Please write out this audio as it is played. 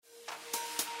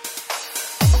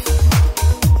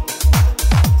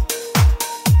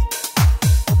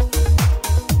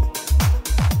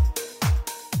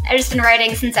just been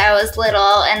writing since I was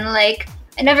little, and like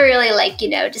I never really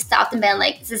just stopped and been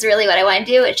like, this is really what I want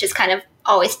to do. It's just kind of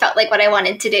always felt like what I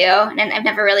wanted to do, and I've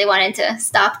never really wanted to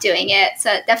stop doing it.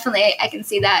 So definitely I can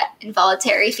see that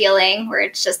involuntary feeling where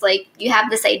it's just like you have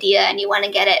this idea and you want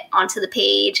to get it onto the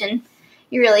page, and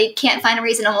you really can't find a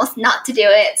reason almost not to do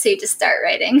it, so you just start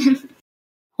writing.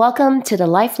 Welcome to the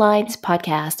Lifelines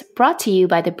podcast, brought to you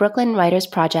by the Brooklyn Writers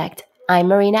Project. I'm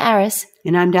Marina Aris.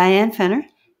 And I'm Diane Fenner.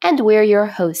 And we're your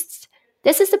hosts.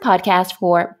 This is the podcast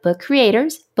for book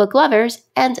creators, book lovers,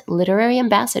 and literary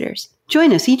ambassadors.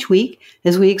 Join us each week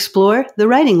as we explore the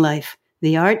writing life,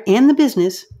 the art, and the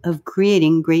business of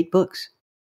creating great books.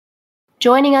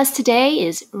 Joining us today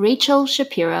is Rachel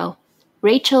Shapiro.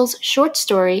 Rachel's short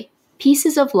story,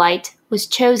 Pieces of Light, was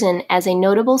chosen as a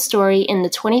notable story in the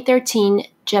 2013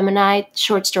 Gemini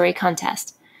Short Story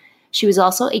Contest. She was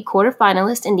also a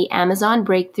quarterfinalist in the Amazon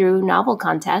Breakthrough Novel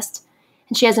Contest,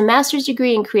 and she has a master's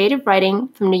degree in creative writing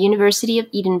from the University of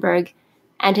Edinburgh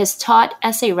and has taught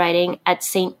essay writing at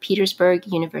St. Petersburg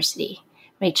University.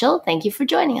 Rachel, thank you for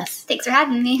joining us. Thanks for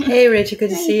having me. Hey, Rachel,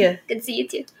 good to see you. Good to see you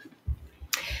too.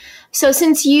 So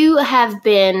since you have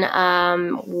been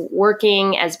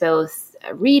working as both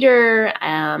a reader,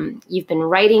 you've been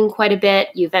writing quite a bit,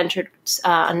 you've entered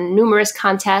numerous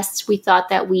contests, we thought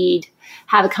that we'd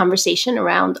have a conversation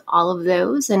around all of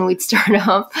those, and we'd start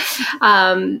off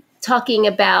talking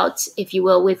about, if you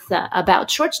will, about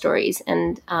short stories.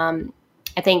 And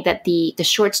I think that the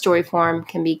short story form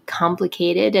can be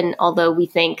complicated. And although we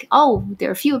think,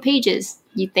 there are fewer pages,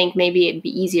 you think maybe it'd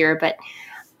be easier. But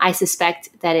I suspect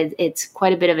that it's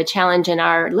quite a bit of a challenge, and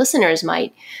our listeners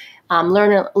might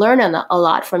learn a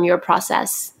lot from your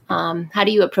process. How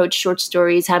do you approach short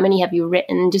stories? How many have you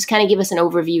written? Just kind of give us an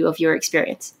overview of your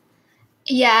experience.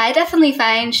 Yeah, I definitely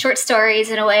find short stories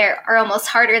in a way are almost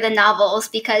harder than novels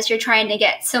because you're trying to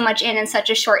get so much in such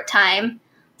a short time.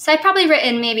 So I've probably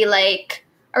written maybe like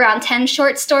around 10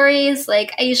 short stories.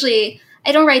 Like I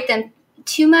don't write them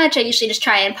too much. I usually just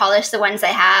try and polish the ones I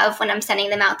have when I'm sending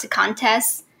them out to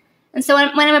contests. And so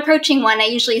when I'm approaching one, I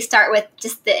usually start with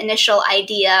just the initial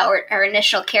idea or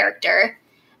initial character.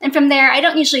 And from there, I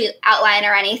don't usually outline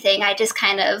or anything. I just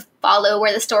kind of follow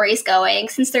where the story's going.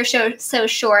 Since they're so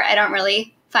short, I don't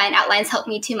really find outlines help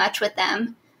me too much with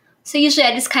them. So usually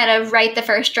I just kind of write the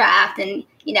first draft and,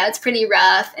 it's pretty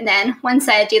rough. And then once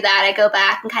I do that, I go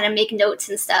back and kind of make notes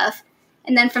and stuff.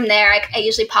 And then from there, I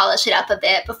usually polish it up a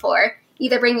bit before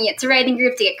either bringing it to writing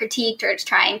group to get critiqued or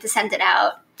trying to send it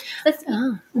out.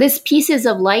 This Pieces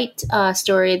of Light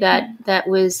story that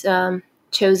was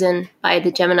chosen by the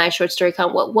Gemini Short Story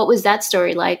Con. What was that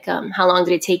story like? How long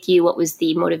did it take you? What was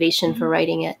the motivation for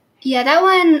writing it? Yeah, that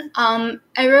one,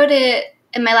 I wrote it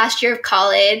in my last year of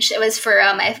college. It was for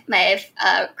my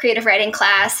creative writing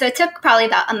class. So it took probably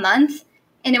about a month,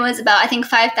 and it was about, I think,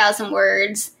 5,000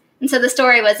 words. And so the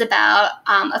story was about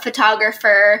a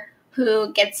photographer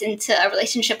who gets into a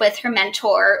relationship with her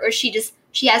mentor, or she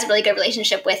has a really good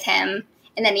relationship with him.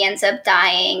 And then he ends up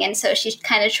dying. And so she's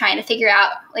kind of trying to figure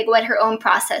out like what her own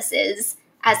process is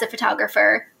as a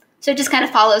photographer. So it just kind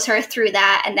of follows her through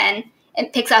that. And then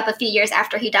it picks up a few years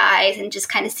after he dies and just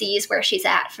kind of sees where she's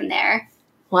at from there.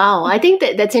 Wow. I think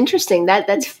that's interesting.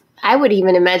 I would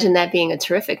even imagine that being a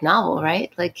terrific novel,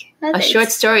 right? Like a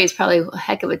short story is probably a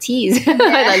heck of a tease. Yeah.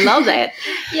 I love that.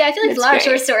 Yeah, I feel like a lot of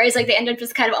short stories, like they end up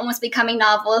just kind of almost becoming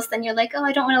novels. Then you're like,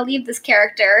 I don't want to leave this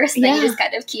character. So then you just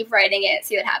kind of keep writing it,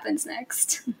 see what happens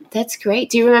next. That's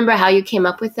great. Do you remember how you came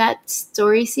up with that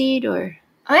story seed or?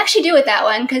 I actually do with that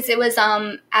one because it was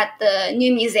at the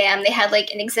New Museum. They had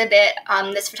like an exhibit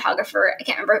on this photographer. I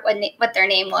can't remember what their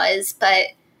name was, but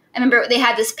I remember they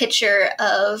had this picture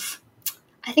of,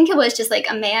 I think it was just like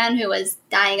a man who was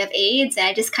dying of AIDS. And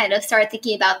I just kind of started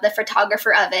thinking about the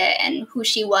photographer of it and who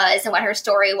she was and what her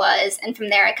story was. And from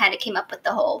there, I kind of came up with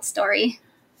the whole story.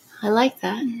 I like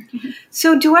that.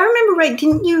 So do I remember right?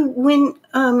 Didn't you win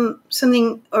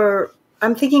something, or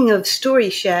I'm thinking of Story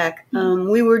Shack.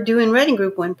 We were doing writing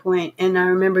group one point, and I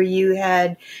remember you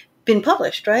had been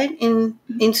published, right?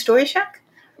 In Story Shack?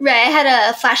 Right, I had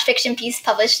a flash fiction piece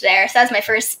published there, so that was my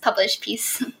first published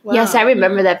piece. Wow. Yes, I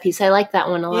remember that piece. I like that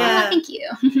one a lot. Yeah. Oh, thank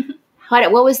you.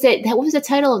 What was the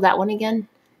title of that one again?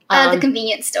 The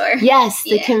Convenience Store. Yes,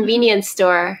 the Convenience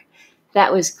Store.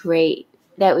 That was great.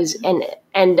 That was,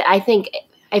 and I think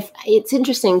it's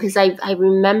interesting because I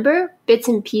remember bits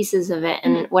and pieces of it,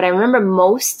 and what I remember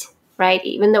most, right?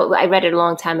 Even though I read it a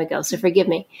long time ago, so forgive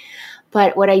me.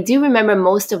 But what I do remember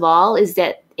most of all is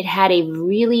that it had a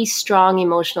really strong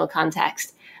emotional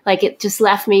context. Like it just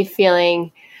left me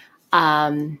feeling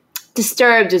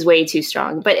disturbed is way too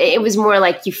strong, but it was more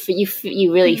like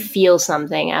you really feel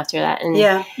something after that.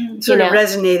 And sort of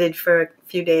resonated for a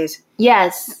few days.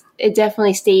 Yes, it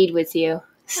definitely stayed with you.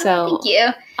 So thank you.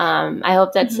 I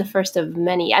hope that's the first of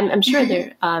many. I'm sure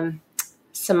there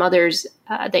some others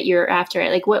that you're after.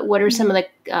 Like what are some of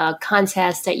the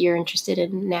contests that you're interested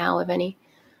in now, if any?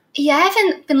 Yeah, I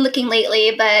haven't been looking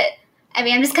lately, but I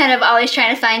mean, I'm just kind of always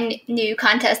trying to find new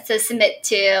contests to submit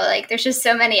to. Like, there's just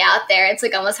so many out there. It's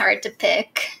like almost hard to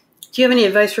pick. Do you have any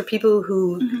advice for people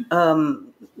who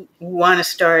want to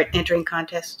start entering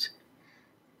contests?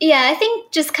 Yeah, I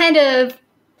think just kind of,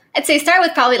 I'd say start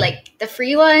with probably like the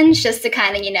free ones just to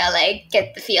kind of, like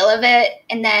get the feel of it.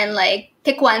 And then like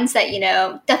pick ones that,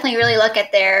 definitely really look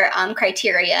at their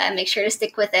criteria and make sure to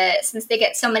stick with it, since they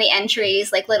get so many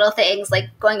entries. Like little things like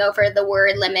going over the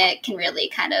word limit can really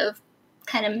kind of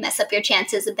mess up your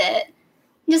chances a bit.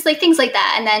 Just like things like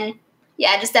that. And then,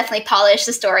 just definitely polish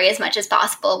the story as much as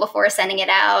possible before sending it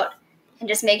out. And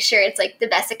just make sure it's like the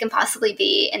best it can possibly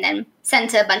be. And then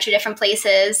send to a bunch of different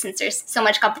places, since there's so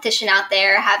much competition out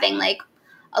there. Having like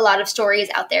a lot of stories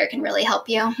out there can really help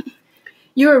you.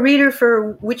 You're a reader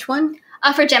for which one?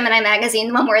 For Gemini Magazine,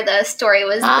 the one where the story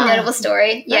was a notable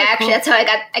story. Yeah, actually, cool. That's how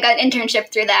I got an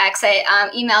internship through that. Because I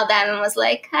emailed them and was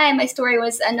like, "Hi, my story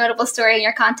was a notable story in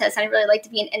your contest. I'd really like to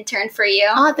be an intern for you."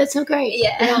 Oh, that's so great.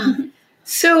 Yeah.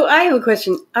 So I have a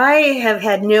question. I have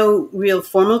had no real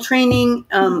formal training.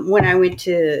 When I went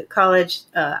to college,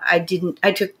 I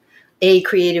took a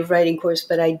creative writing course,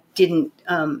 but I didn't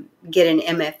get an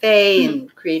MFA in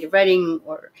creative writing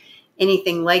or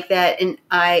anything like that. And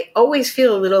I always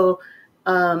feel a little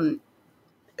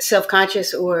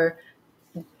self-conscious or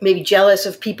maybe jealous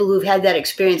of people who've had that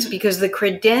experience, because the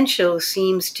credential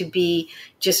seems to be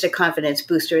just a confidence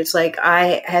booster. It's like,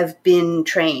 I have been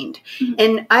trained.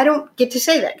 And I don't get to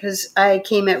say that because I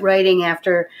came at writing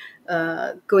after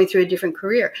going through a different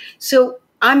career. So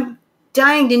I'm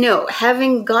dying to know,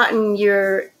 having gotten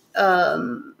your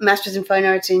Master's in Fine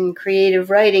Arts in creative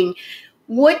writing,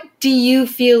 what do you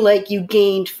feel like you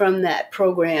gained from that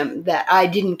program that I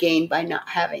didn't gain by not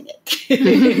having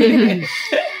it?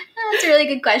 That's a really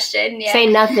good question. Yeah. Say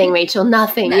nothing, Rachel.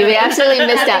 Nothing. You absolutely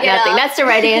missed out. Nothing. That's the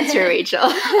right answer, Rachel.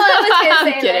 I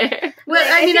was going to say that. Well,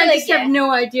 I mean, I just have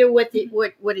no idea what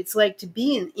it's like to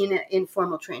be in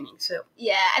informal training. So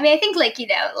yeah, I mean, I think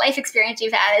life experience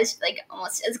you've had is like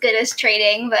almost as good as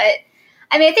training. But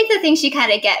I mean, I think the things you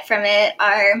kind of get from it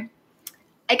are,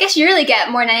 I guess you really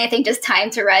get more than anything just time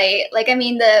to write. Like, I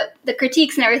mean, the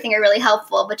critiques and everything are really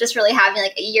helpful, but just really having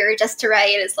like a year just to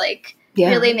write is like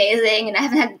really amazing. And I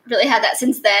haven't really had that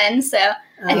since then. So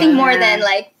I think more than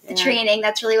like the training,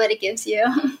 that's really what it gives you.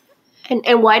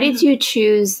 And why did you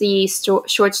choose the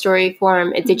short story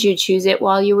form? Did you choose it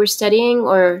while you were studying,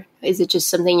 or is it just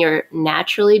something you're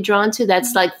naturally drawn to?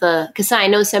 That's like because I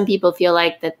know some people feel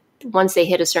like that once they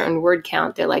hit a certain word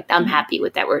count, they're like, I'm happy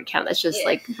with that word count. That's just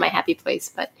like my happy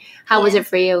place. But how was it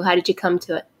for you? How did you come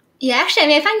to it? Yeah, actually, I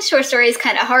mean, I find short stories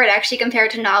kind of hard actually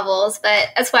compared to novels, but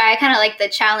that's why I kind of like the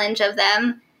challenge of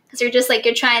them, because you're just like,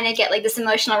 you're trying to get like this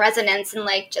emotional resonance in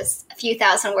like just a few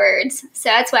thousand words. So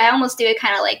that's why I almost do it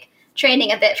kind of like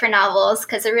training a bit for novels,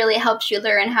 because it really helps you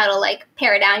learn how to like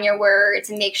pare down your words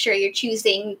and make sure you're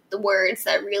choosing the words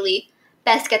that really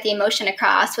best get the emotion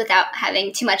across without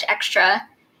having too much extra.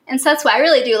 And so that's why I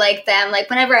really do like them. Like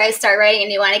whenever I start writing a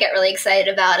new one, I get really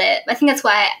excited about it. I think that's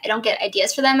why I don't get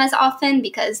ideas for them as often,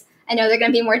 because I know they're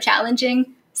going to be more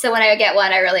challenging. So when I get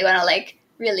one, I really want to like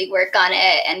really work on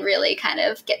it and really kind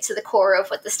of get to the core of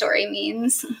what the story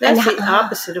means. That's the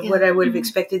opposite of what I would have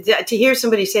expected. To hear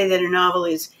somebody say that a novel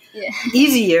is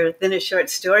easier than a short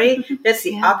story, that's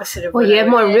the opposite of what you have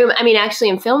more room. I mean, actually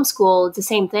in film school, it's the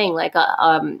same thing. Like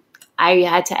I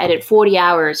had to edit 40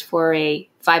 hours for a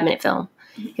 5-minute film.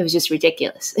 It was just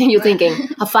ridiculous. And you're thinking,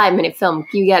 a 5-minute film,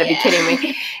 you got to be kidding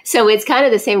me. So it's kind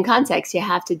of the same context. You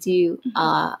have to do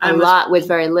a lot with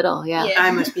very little. Yeah. I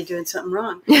must be doing something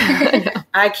wrong.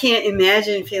 I can't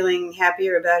imagine feeling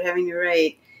happier about having to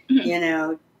write,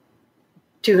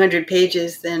 200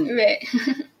 pages than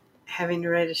having to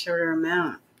write a shorter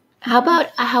amount.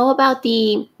 How about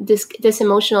this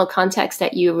emotional context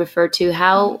that you refer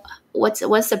to? What's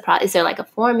the process? Is there like a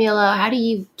formula? How do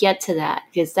you get to that?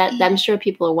 Because I'm sure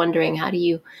people are wondering, how do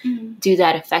you do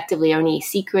that effectively? Are any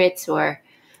secrets or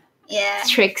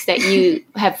tricks that you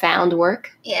have found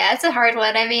work? Yeah, it's a hard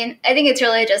one. I mean, I think it's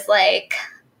really just like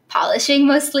polishing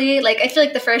mostly. Like I feel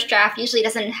like the first draft usually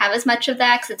doesn't have as much of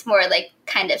that, because it's more like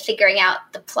kind of figuring out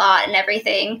the plot and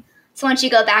everything. So once you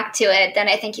go back to it, then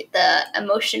I think the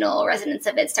emotional resonance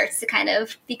of it starts to kind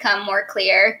of become more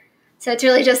clear. So it's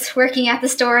really just working at the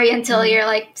story until you're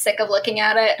like sick of looking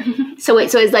at it. So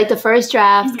wait, so it's like the first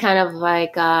draft kind of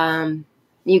like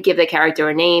you give the character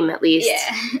a name at least,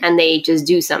 and they just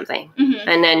do something.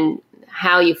 And then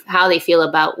how they feel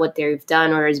about what they've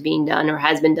done or is being done or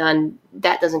has been done,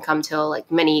 that doesn't come till like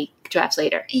many drafts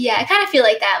later. Yeah, I kind of feel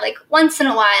like that. Like once in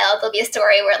a while, there'll be a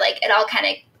story where like it all kind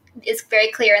of is very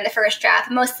clear in the first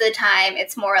draft. Most of the time,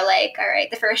 it's more like, all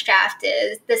right, the first draft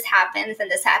is this happens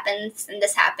and this happens and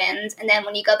this happens. And then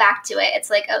when you go back to it, it's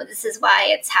like, oh, this is why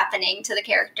it's happening to the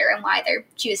character and why they're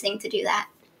choosing to do that.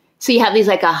 So you have these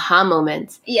like aha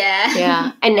moments. Yeah.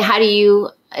 Yeah. And how do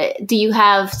you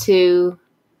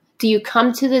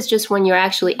come to this just when you're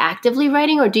actually actively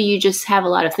writing, or do you just have a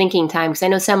lot of thinking time? Because I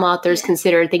know some authors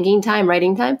consider thinking time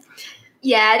writing time.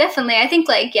 Yeah, definitely. I think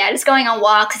just going on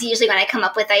walks is usually when I come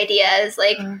up with ideas.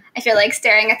 Like I feel like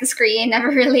staring at the screen never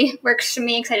really works for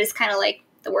me because I just kind of like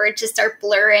the words just start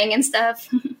blurring and stuff.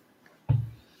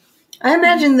 I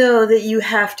imagine though that you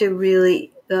have to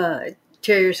really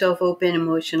tear yourself open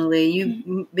emotionally.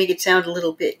 You make it sound a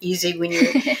little bit easy when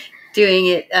you're doing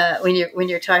it when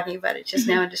you're talking about it just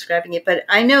now and describing it. But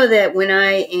I know that when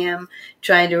I am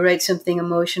trying to write something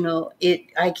emotional,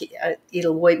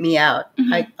 it'll wipe me out.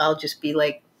 I'll just be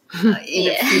like in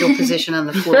a fetal position on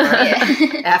the floor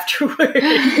afterward,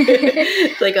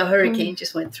 like a hurricane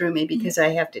just went through me because I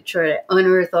have to try to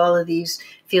unearth all of these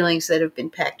feelings that have been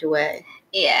packed away.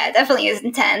 Yeah, it definitely is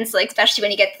intense, like especially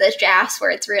when you get to those drafts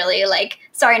where it's really like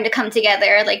starting to come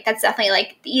together. Like that's definitely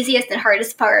like the easiest and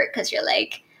hardest part because you're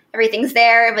like everything's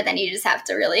there, but then you just have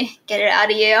to really get it out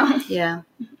of you. Yeah.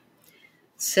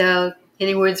 So,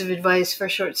 any words of advice for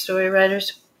short story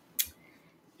writers?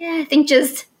 Yeah, I think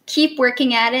just keep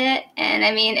working at it. And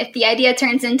I mean, if the idea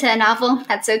turns into a novel,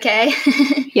 that's okay.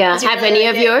 Yeah. Have any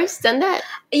of yours done that?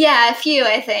 Yeah, a few,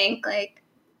 I think. Like,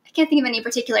 I can't think of any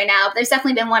particular now, but there's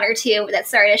definitely been one or two that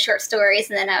started as short stories.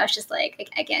 And then I was just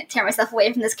like, I can't tear myself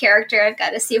away from this character. I've got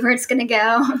to see where it's going to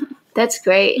go. That's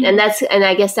great. And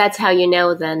I guess that's how you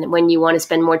know then when you want to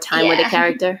spend more time with a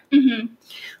character.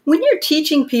 When you're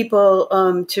teaching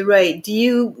people to write, do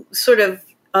you sort of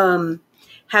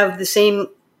have the same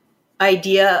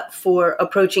idea for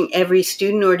approaching every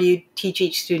student, or do you teach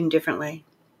each student differently?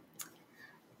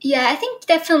 Yeah, I think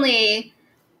definitely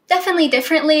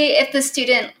differently if the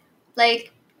student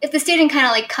kind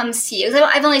of like comes to you. 'Cause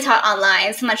I've only taught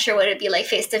online, so I'm not sure what it'd be like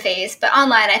face to face. But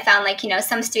online, I found like,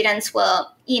 some students will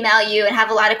email you and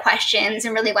have a lot of questions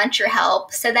and really want your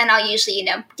help. So then I'll usually,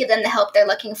 give them the help they're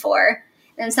looking for.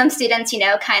 And some students,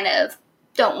 kind of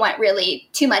don't want really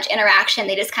too much interaction.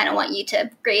 They just kind of want you to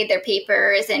grade their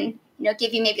papers and,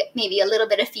 give you maybe a little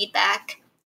bit of feedback.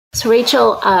 So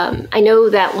Rachel, I know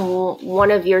that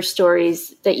one of your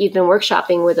stories that you've been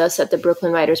workshopping with us at the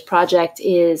Brooklyn Writers Project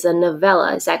is a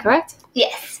novella. Is that correct?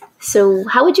 Yes. So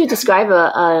how would you describe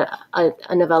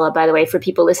a novella, by the way, for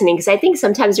people listening? Because I think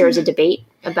sometimes there is a debate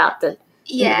about the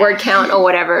word count or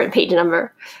whatever, page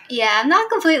number. Yeah, I'm not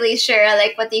completely sure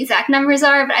like what the exact numbers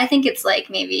are, but I think it's like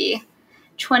maybe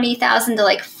 20,000 to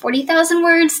like 40,000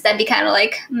 words. That'd be kind of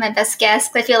like my best guess.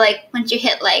 I feel like once you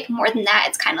hit like more than that,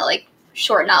 it's kind of like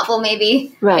short novel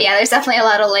maybe. Right. But yeah, there's definitely a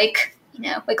lot of like,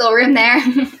 wiggle room there.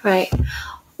 Right.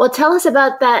 Well, tell us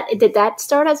about that. Did that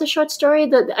start as a short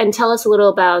story? And tell us a little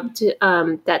about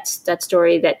that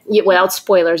story without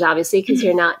spoilers, obviously, because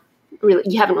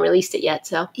you haven't released it yet.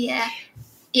 So yeah,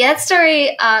 that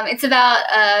story. It's about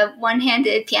a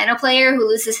one-handed piano player who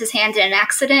loses his hand in an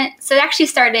accident. So it actually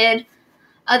started.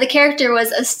 The character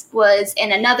was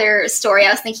in another story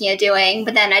I was thinking of doing,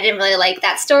 but then I didn't really like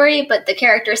that story. But the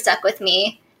character stuck with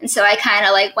me, and so I kind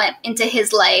of like went into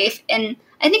his life and.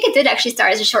 I think it did actually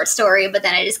start as a short story, but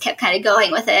then I just kept kind of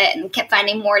going with it and kept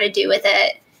finding more to do with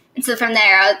it. And so from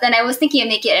there, then I was thinking of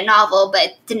making it a novel,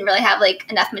 but didn't really have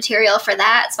like enough material for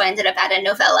that. So I ended up at a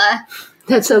novella.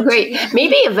 That's so great.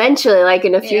 Maybe eventually, like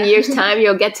in a few years' time,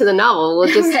 you'll get to the novel. We'll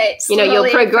just, you'll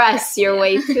progress your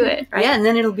way to it. Right? Yeah, and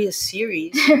then it'll be a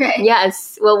series. Right.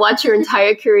 Yes, we'll watch your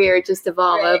entire career just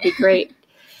evolve. Right. That would be great.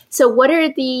 So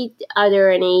are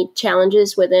there any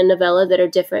challenges with a novella that are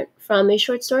different from a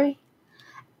short story?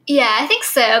 Yeah, I think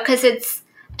so, because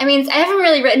I haven't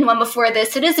really written one before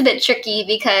this, so it is a bit tricky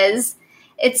because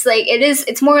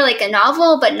it's more like a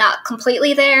novel, but not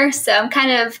completely there. So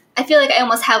I feel like I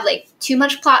almost have like too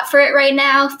much plot for it right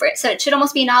now, so it should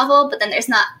almost be a novel, but then there's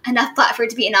not enough plot for it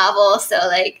to be a novel. So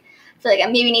like, I feel like I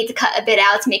maybe need to cut a bit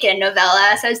out to make it a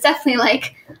novella. So it's definitely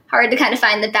like hard to kind of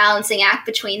find the balancing act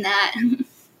between that.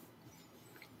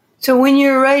 So when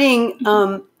you're writing,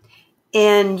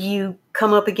 and you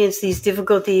come up against these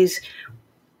difficulties,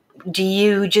 do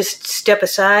you just step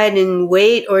aside and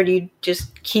wait, or do you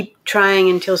just keep trying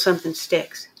until something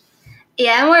sticks?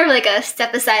 Yeah, I'm more of like a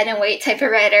step aside and wait type of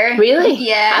writer. Really?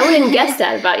 Yeah. I wouldn't guess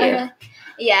that about you.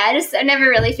 Yeah, I never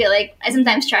really feel like, I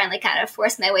sometimes try and like kind of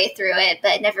force my way through it,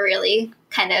 but it never really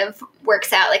kind of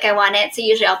works out like I want it. So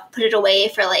usually I'll put it away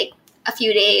for like a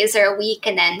few days or a week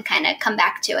and then kind of come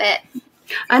back to it.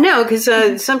 I know,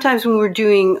 because sometimes when we're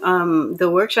doing the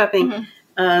workshopping,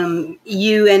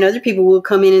 you and other people will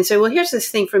come in and say, well, here's this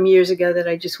thing from years ago that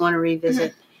I just want to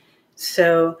revisit.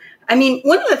 So, I mean,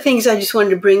 one of the things I just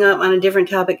wanted to bring up on a different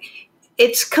topic,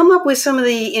 it's come up with some of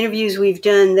the interviews we've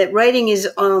done that writing is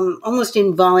almost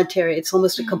involuntary. It's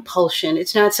almost a compulsion.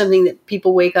 It's not something that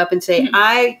people wake up and say,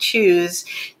 I choose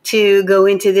to go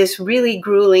into this really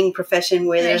grueling profession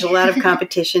where there's a lot of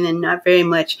competition and not very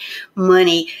much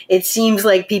money. It seems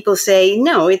like people say,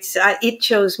 no, it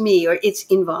chose me, or it's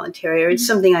involuntary, or it's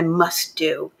something I must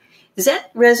do. Does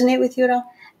that resonate with you at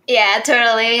all? Yeah,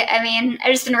 totally. I mean,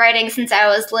 I've just been writing since I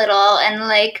was little, and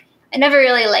like, I never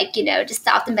really like, just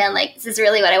stopped and been like, this is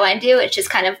really what I want to do. It just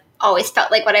kind of always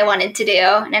felt like what I wanted to do.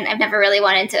 And I've never really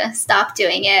wanted to stop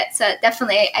doing it. So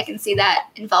definitely I can see that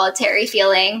involuntary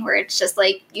feeling where it's just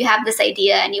like you have this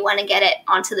idea and you want to get it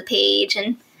onto the page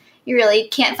and you really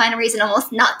can't find a reason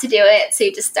almost not to do it. So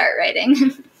you just start writing.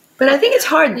 But I think it's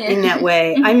hard in that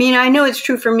way. I mean, I know it's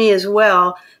true for me as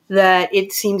well, that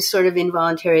it seems sort of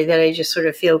involuntary, that I just sort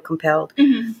of feel compelled.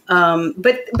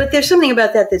 But there's something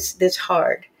about that that's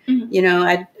hard.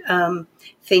 I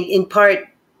think in part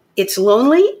it's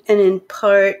lonely, and in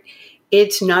part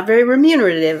it's not very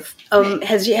remunerative.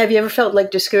 Have you ever felt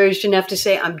like discouraged enough to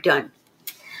say, I'm done?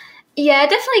 Yeah, I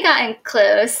definitely gotten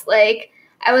close. Like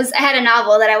I had a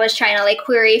novel that I was trying to like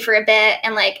query for a bit,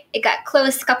 and like it got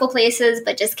close a couple places,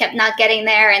 but just kept not getting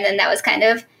there. And then that was kind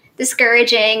of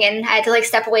discouraging, and I had to like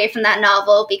step away from that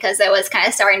novel because I was kind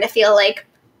of starting to feel like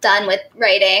done with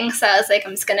writing. So I was like,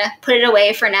 I'm just gonna put it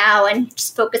away for now and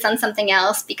just focus on something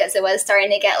else, because it was starting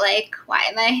to get like, why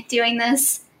am I doing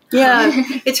this? Yeah,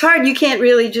 it's hard. You can't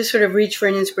really just sort of reach for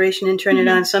an inspiration and turn it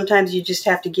on. Sometimes you just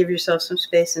have to give yourself some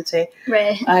space and say,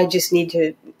 I just need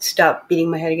to stop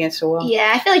beating my head against the wall.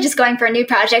 Yeah, I feel like just going for a new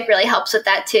project really helps with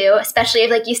that too, especially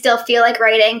if like you still feel like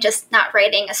writing, just not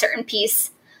writing a certain piece.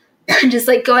 Just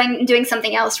like doing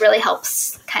something else really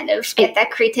helps kind of get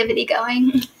that creativity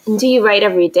going. Do you write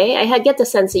every day? I get the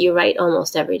sense that you write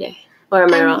almost every day. Or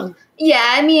am I wrong? Yeah,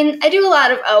 I mean, I do a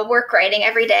lot of work writing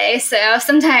every day. So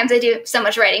sometimes I do so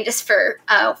much writing just for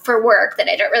work that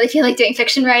I don't really feel like doing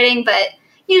fiction writing. But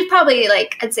probably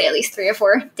like, I'd say at least 3 or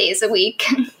 4 days a week.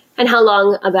 And how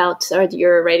long about are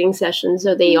your writing sessions?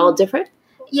 Are they all different?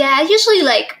 Yeah, usually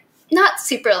like not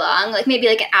super long, like maybe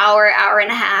like an hour, hour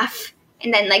and a half.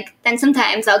 And then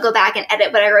sometimes I'll go back and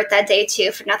edit what I wrote that day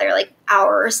too for another like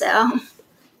hour or so.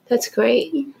 That's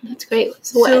great. That's great.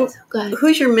 So go ahead.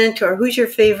 Who's your mentor? Who's your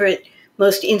favorite,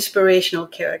 most inspirational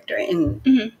character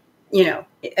in,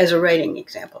 as a writing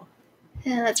example?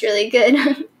 Yeah, that's really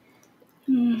good.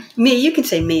 Me, you can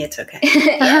say me. It's okay.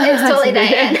 Yeah, it's totally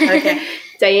Diane. Okay,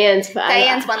 Diane's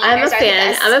one-liners.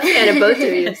 I'm a fan of both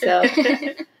of you. So.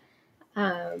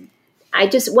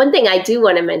 One thing I do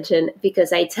want to mention,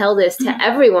 because I tell this to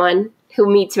everyone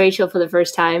who meets Rachel for the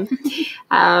first time,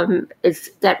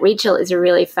 is that Rachel is a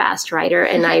really fast writer,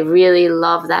 and I really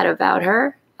love that about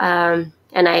her. And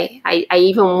I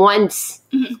even once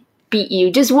beat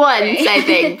you, just once, I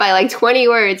think, by like 20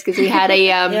 words, because we had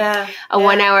a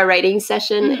 1 hour writing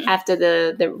session after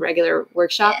the regular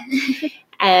workshop. Yeah.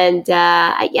 And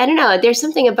I don't know, there's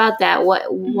something about that.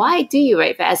 Why do you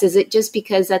write fast? Is it just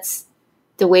because that's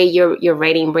the way your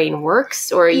writing brain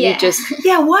works, or you just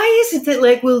why is it that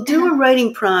like we'll do a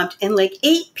writing prompt and like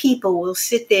 8 people will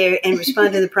sit there and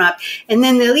respond to the prompt, and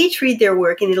then they'll each read their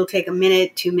work and it'll take a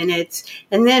minute, 2 minutes,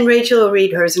 and then Rachel will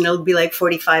read hers and it'll be like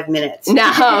 45 minutes.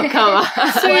 No, come on.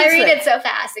 So I read it so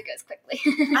fast it goes quickly.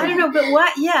 I don't know, but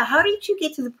how did you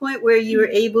get to the point where you were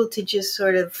able to just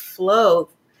sort of flow?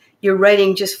 Your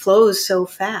writing just flows so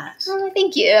fast. Oh,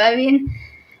 thank you. I mean,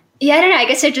 yeah, I don't know. I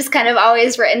guess I've just kind of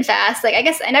always written fast. Like, I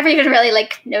guess I never even really,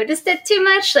 like, noticed it too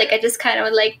much. Like, I just kind of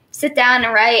would, like, sit down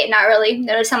and write and not really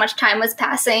notice how much time was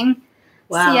passing.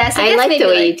 Wow. So, so I like the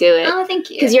way you do it. Oh,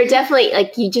 thank you. Because you're definitely,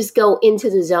 like, you just go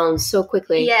into the zone so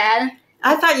quickly. Yeah.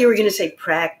 I thought you were going to say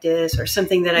practice or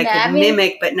something that I could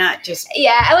mimic, but not just...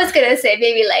 Yeah, I was going to say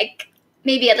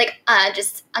maybe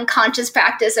just unconscious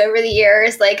practice over the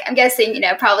years. Like, I'm guessing,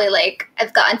 probably like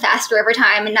I've gotten faster over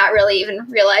time and not really even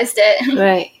realized it.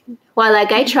 Right. Well,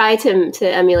 like I try to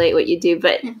emulate what you do,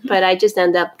 but I just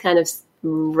end up kind of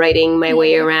writing my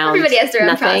way around. Everybody has their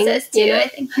own process too, I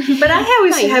think. But I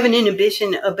always have an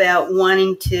inhibition about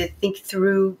wanting to think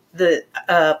through the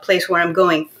place where I'm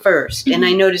going first, and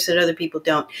I notice that other people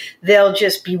don't. They'll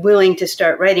just be willing to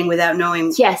start writing without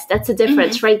knowing. Yes, that's the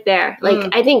difference right there.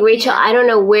 Like, I think, Rachel, I don't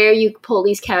know where you pull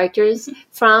these characters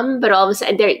from, but all of a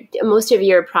sudden, most of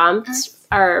your prompts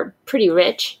are pretty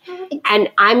rich, and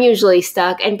I'm usually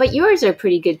stuck. But yours are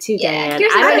pretty good too, Diane.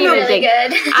 Yours are really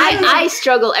good. I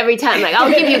struggle every time. Like,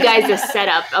 I'll give you guys a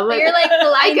setup. I'm like, you're like the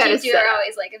lines you do are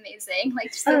always like amazing.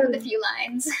 Like just like, with a few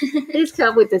lines. Just come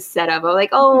up with the setup. I'm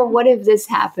like, oh, what if this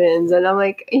happens? And I'm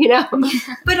like,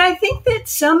 But I think that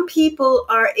some people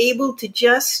are able to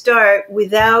just start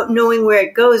without knowing where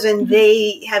it goes, and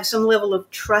they have some level of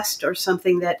trust or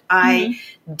something that I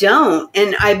don't,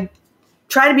 and I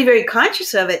try to be very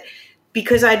conscious of it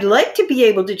because I'd like to be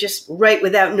able to just write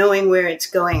without knowing where it's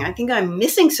going. I think I'm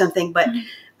missing something, but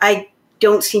I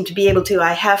don't seem to be able to.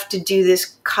 I have to do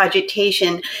this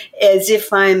cogitation as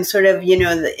if I'm sort of,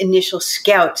 the initial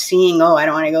scout seeing, I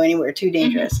don't want to go anywhere too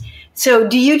dangerous. So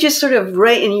do you just sort of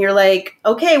write and you're like,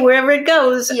 okay, wherever it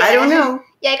goes, I don't know.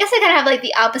 Yeah, I guess I kind of have like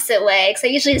the opposite way because I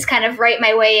usually just kind of write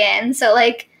my way in. So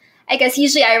like, I guess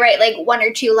usually I write like 1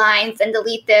 or 2 lines and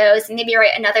delete those, and maybe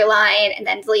write another line and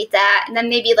then delete that. And then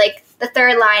maybe like the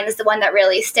third line is the one that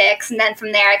really sticks. And then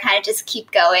from there, I kind of just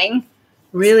keep going.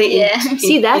 Really? Yeah.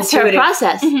 See, that's intuitive. her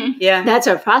process. Yeah. That's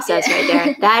her process right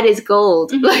there. That is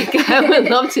gold. Like, I would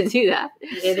love to do that.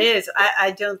 It is.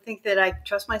 I don't think that I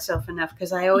trust myself enough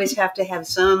because I always have to have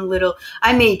some little,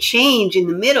 I may change in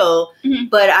the middle,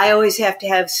 but I always have to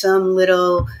have some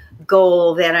little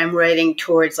goal that I'm writing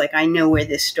towards, like I know where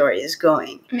this story is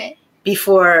going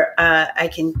before I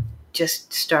can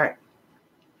just start.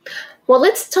 Well,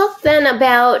 let's talk then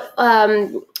about, are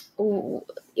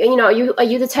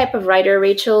you the type of writer,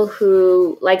 Rachel,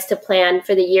 who likes to plan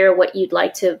for the year what you'd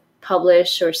like to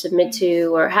publish or submit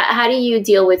to, or how do you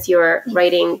deal with your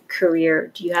writing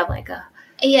career? Do you have like a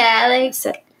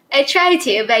set? I try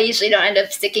to, but I usually don't end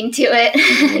up sticking to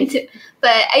it.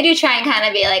 But I do try and kind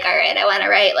of be like, all right, I want to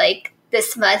write like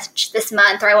this much this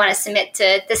month, or I want to submit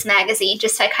to this magazine,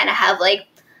 just so I kind of have like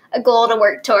a goal to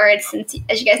work towards. Since,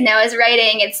 as you guys know, as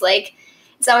writing, it's like,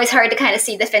 it's always hard to kind of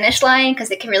see the finish line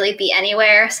because it can really be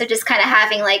anywhere. So just kind of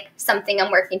having like something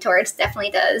I'm working towards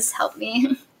definitely does help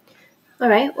me. All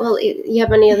right. Well, you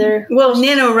have any other? Well,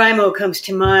 NaNoWriMo comes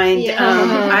to mind. Yeah.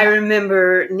 I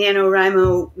remember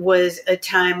NaNoWriMo was a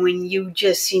time when you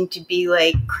just seemed to be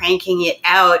like cranking it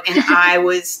out. And I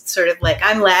was sort of like,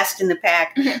 I'm last in the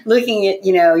pack looking at,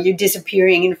 you're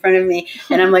disappearing in front of me.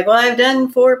 And I'm like, well, I've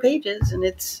done 4 pages and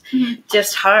it's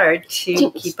just hard to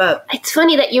keep up. It's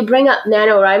funny that you bring up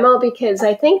NaNoWriMo because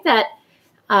I think that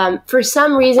for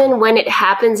some reason, when it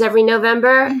happens every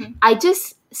November,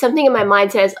 something in my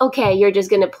mind says, okay, you're just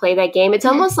going to play that game. It's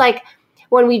almost like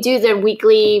when we do the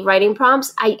weekly writing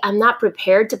prompts, I'm not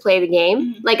prepared to play the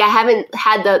game. Like I haven't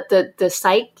had the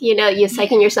psych, you're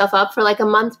psyching yourself up for like a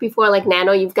month before, like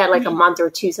Nano, you've got like a month or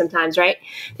 2 sometimes, right?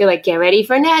 They're like, get ready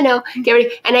for Nano, get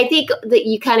ready. And I think that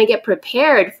you kind of get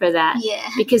prepared for that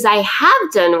because I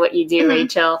have done what you do,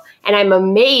 Rachel, and I'm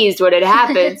amazed when it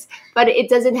happens. But it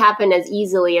doesn't happen as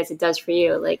easily as it does for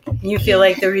you. Like you feel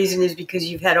like the reason is because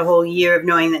you've had a whole year of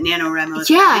knowing that NaNoWriMo is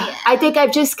coming. I think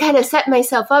I've just kind of set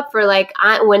myself up for like,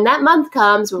 when that month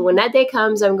comes, or when that day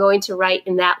comes, I'm going to write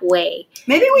in that way.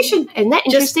 Maybe we should. Isn't that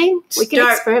interesting? We can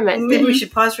experiment. Maybe we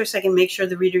should pause for a second, make sure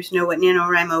the readers know what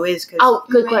NaNoWriMo is. Good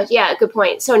question. Yeah, good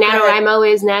point. So NaNoWriMo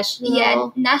is National? Yeah,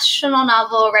 National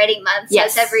Novel Writing Month. So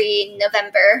it's every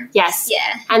November. Yes.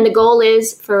 Yeah. And the goal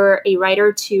is for a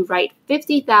writer to write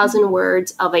 50,000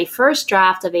 words of a first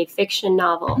draft of a fiction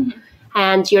novel.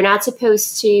 And you're not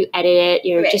supposed to edit it.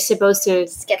 You're just supposed to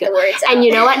get the words out. And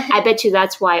you know what? I bet you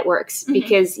that's why it works.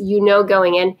 Because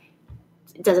going in,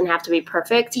 it doesn't have to be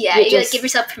perfect. Yeah, you just give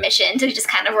yourself permission to just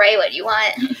kind of write what you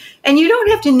want. And you don't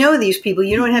have to know these people.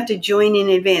 You don't have to join in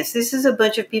advance. This is a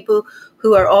bunch of people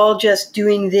who are all just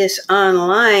doing this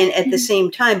online at the same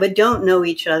time, but don't know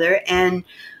each other. And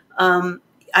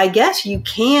I guess you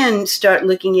can start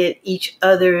looking at each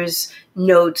other's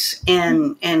notes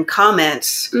and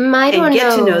comments and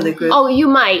get to know the group. Oh, you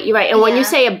might. You're right. And when you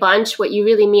say a bunch, what you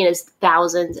really mean is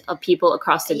thousands of people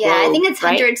across the globe. Yeah, I think it's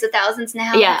hundreds of thousands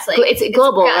now. Yeah, it's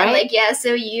global, right?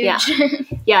 So huge.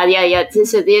 Yeah.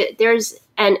 So there's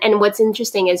and what's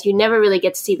interesting is you never really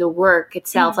get to see the work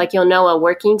itself. Like you'll know a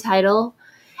working title.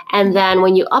 And then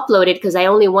when you upload it, because I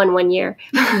only won 1 year,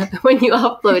 when you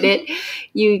upload it,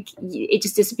 it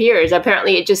just disappears.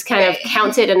 Apparently, it just kind of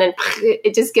counts it, and then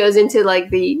it just goes into like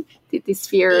the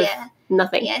sphere of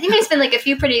nothing. Yeah, I think there's been like a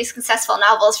few pretty successful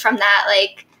novels from that.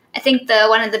 Like I think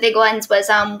one of the big ones was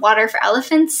Water for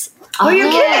Elephants. Oh,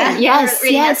 you're kidding? Yes,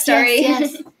 Reading yes, that story.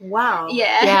 yes. Wow.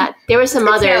 Yeah. Yeah, there were some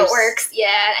That's others. how it works.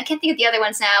 Yeah, I can't think of the other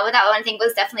ones now, but that one I think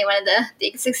was definitely one of the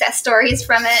big success stories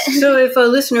from it. So if a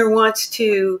listener wants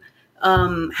to,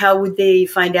 how would they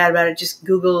find out about it? Just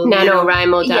Google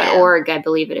NaNoWriMo.org, I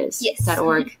believe it is. Yes.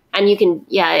 .org. And you can,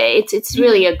 it's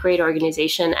really a great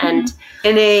organization. And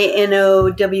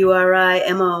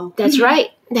NaNoWriMo. that's right.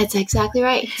 That's exactly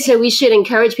right. So we should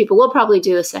encourage people. We'll probably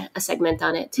do a segment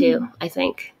on it too, I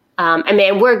think. I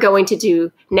mean, we're going to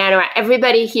do NaNoWriMo.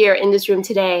 Everybody here in this room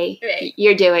today,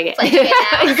 you're doing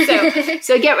it.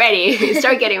 So get ready.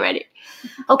 Start getting ready.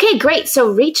 Okay, great.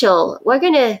 So Rachel, we're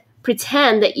going to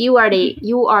pretend that you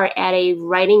are at a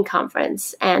writing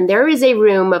conference, and there is a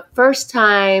room of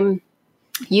first-time,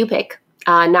 you pick,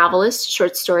 novelists,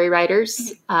 short story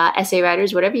writers, essay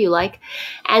writers, whatever you like,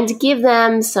 and give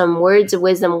them some words of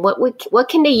wisdom. What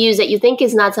can they use that you think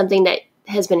is not something that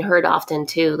has been heard often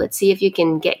too? Let's see if you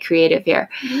can get creative here.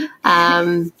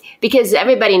 Because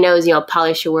everybody knows,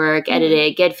 polish your work, edit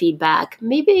it, get feedback.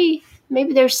 Maybe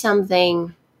there's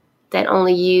something that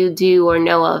only you do or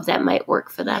know of that might work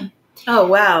for them. Oh,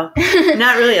 wow.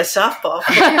 Not really a softball.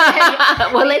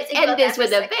 Well, let's end this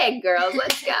with a big, girls.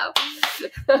 Let's go.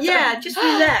 Yeah, just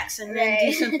relax and then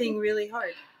do something really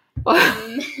hard.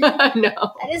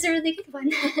 No. That is a really good one.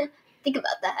 Think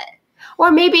about that.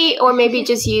 Or maybe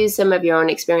just use some of your own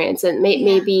experience. And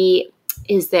maybe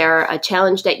is there a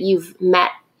challenge that you've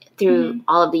met through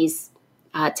all of these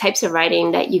types of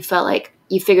writing that you felt like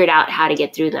you figured out how to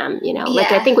get through them?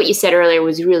 Like I think what you said earlier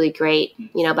was really great,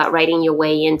 about writing your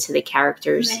way into the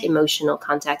character's emotional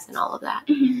context and all of that.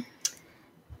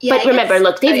 Yeah, but remember,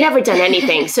 look, they've never done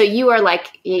anything. So you are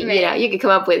like, you could come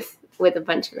up with a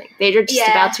bunch of things. They're just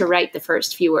about to write the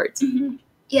first few words.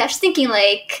 Yeah, I was thinking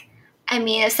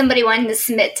if somebody wanted to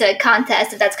submit to a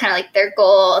contest, if that's kind of like their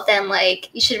goal, then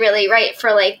you should really write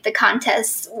for the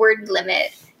contest word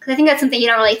limit. Because I think that's something you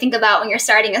don't really think about when you're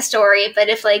starting a story. But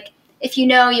if you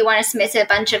you want to submit to a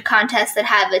bunch of contests that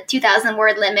have a 2,000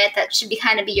 word limit, that should be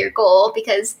your goal,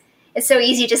 because it's so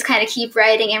easy to just kind of keep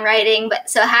writing and writing. But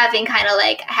so having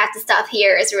I have to stop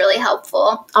here is really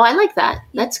helpful. Oh, I like that.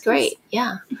 That's great.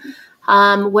 Yeah.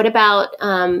 What about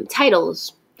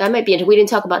titles? That might be interesting. We didn't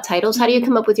talk about titles. How do you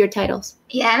come up with your titles?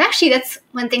 Yeah, that's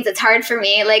one thing that's hard for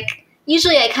me.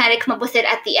 Usually I kind of come up with it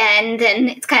at the end, and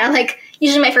it's kind of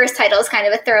usually my first title is kind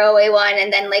of a throwaway one.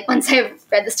 And then once I've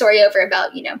read the story over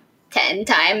about, 10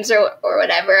 times or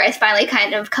whatever, I finally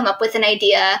kind of come up with an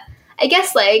idea. I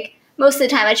guess most of the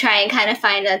time I try and kind of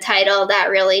find a title that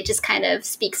really just kind of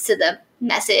speaks to the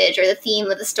message or the theme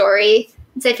of the story.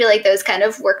 And so I feel like those kind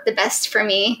of work the best for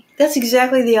me. That's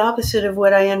exactly the opposite of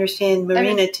what I understand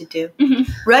Marina to do.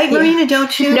 Right, Marina?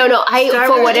 Don't you? No.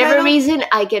 For whatever reason,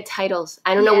 I get titles.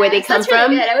 I don't know where they come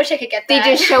from. Really good. I wish I could get that.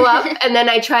 They just show up, and then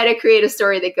I try to create a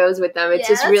story that goes with them. It's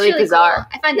just really bizarre. Cool.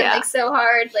 I find them so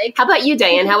hard. How about you,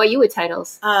 Diane? How are you with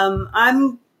titles?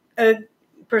 I'm a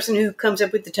person who comes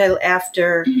up with the title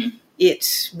after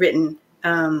it's written.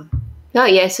 Oh,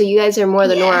 yeah. So you guys are more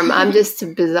the norm. I'm just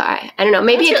bizarre. I don't know.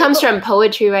 Maybe it comes from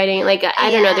poetry writing.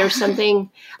 I don't know. There's something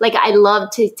I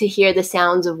love to hear the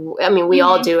sounds of, we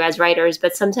all do as writers,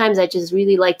 but sometimes I just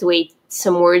really like the way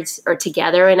some words are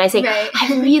together. And I say,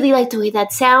 I really like the way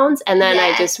that sounds. And then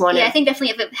I just want to. Yeah, I think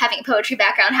definitely having a poetry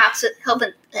background helps with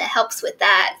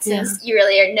that, since you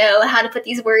really know how to put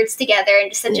these words together in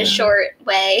just such a short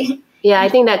way. Yeah, I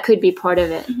think that could be part of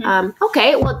it.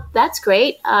 Okay, well, that's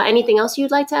great. Anything else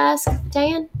you'd like to ask,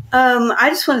 Diane?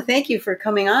 I just want to thank you for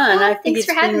coming on. I think it's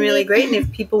been really great. And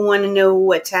if people want to know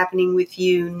what's happening with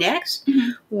you next,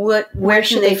 where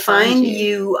should they find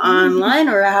you online,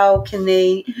 or how can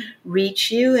they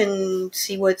reach you and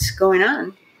see what's going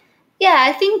on? Yeah,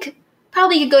 I think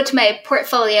probably you could go to my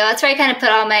portfolio. That's where I kind of put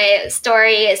all my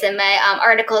stories and my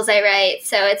articles I write.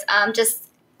 So it's just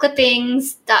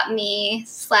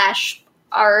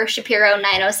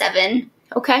clippings.me/rshapiro907.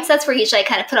 Okay. So that's where usually I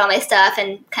kind of put all my stuff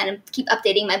and kind of keep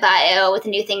updating my bio with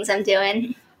the new things I'm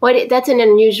doing. That's an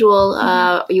unusual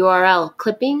URL,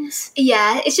 clippings?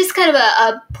 Yeah, it's just kind of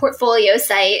a portfolio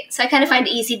site. So I kind of find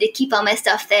it easy to keep all my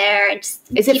stuff there. And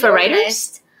just is it for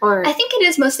writers? Or? I think it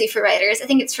is mostly for writers. I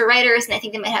think it's for writers, and I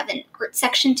think they might have an art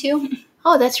section too.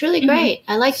 Oh, that's really great.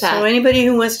 I like that. So anybody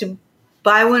who wants to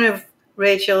buy one of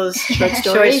Rachel's short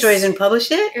stories and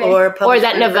publish it, or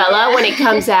that novella when it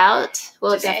comes out.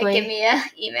 Well, definitely give me an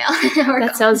email.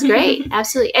 That sounds great.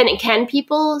 Absolutely. And can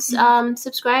people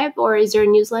subscribe, or is there a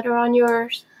newsletter on your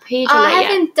page? I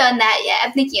haven't done that yet.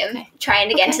 I'm thinking of trying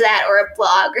to get into that, or a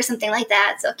blog or something like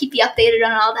that. So I'll keep you updated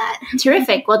on all that.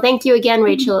 Terrific. Well, thank you again,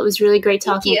 Rachel. It was really great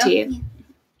talking to you.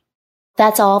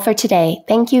 That's all for today.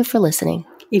 Thank you for listening.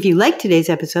 If you liked today's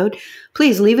episode,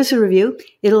 please leave us a review.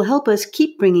 It'll help us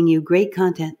keep bringing you great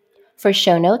content. For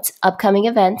show notes, upcoming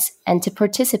events, and to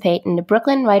participate in the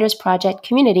Brooklyn Writers Project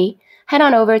community, head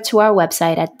on over to our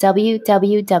website at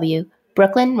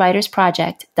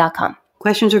www.brooklynwritersproject.com.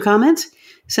 Questions or comments?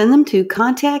 Send them to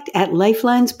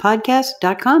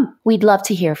contact@lifelinespodcast.com. We'd love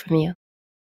to hear from you.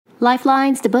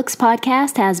 Lifelines, the Books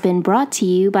podcast has been brought to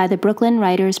you by the Brooklyn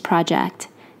Writers Project.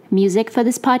 Music for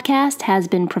this podcast has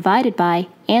been provided by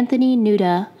Anthony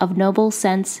Nuda of Noble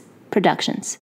Sense Productions.